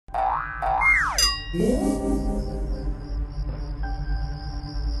He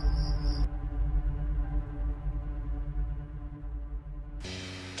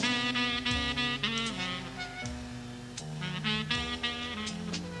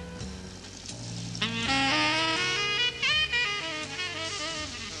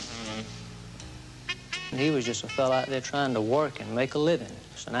was just a fellow out there trying to work and make a living.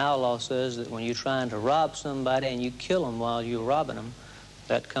 So an outlaw says that when you're trying to rob somebody and you kill them while you're robbing them,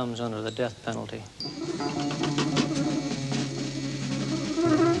 that comes under the death penalty.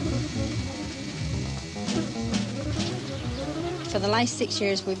 For the last 6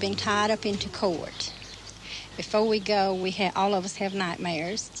 years, we've been tied up into court. Before we go, all of us have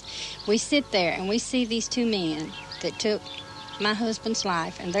nightmares. We sit there and we see these two men that took my husband's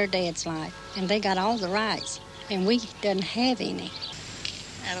life and their dad's life, and they got all the rights, and we doesn't have any.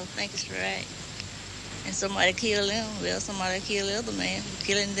 I don't think it's right. And somebody kill them, well, somebody kill the other man,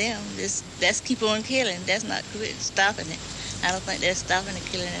 killing them. That's keep on killing. That's not stopping it. I don't think that's stopping the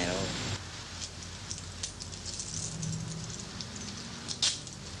killing at all.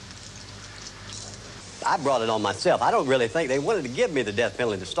 I brought it on myself. I don't really think they wanted to give me the death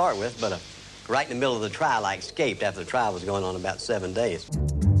penalty to start with, but right in the middle of the trial, I escaped after the trial was going on about 7 days.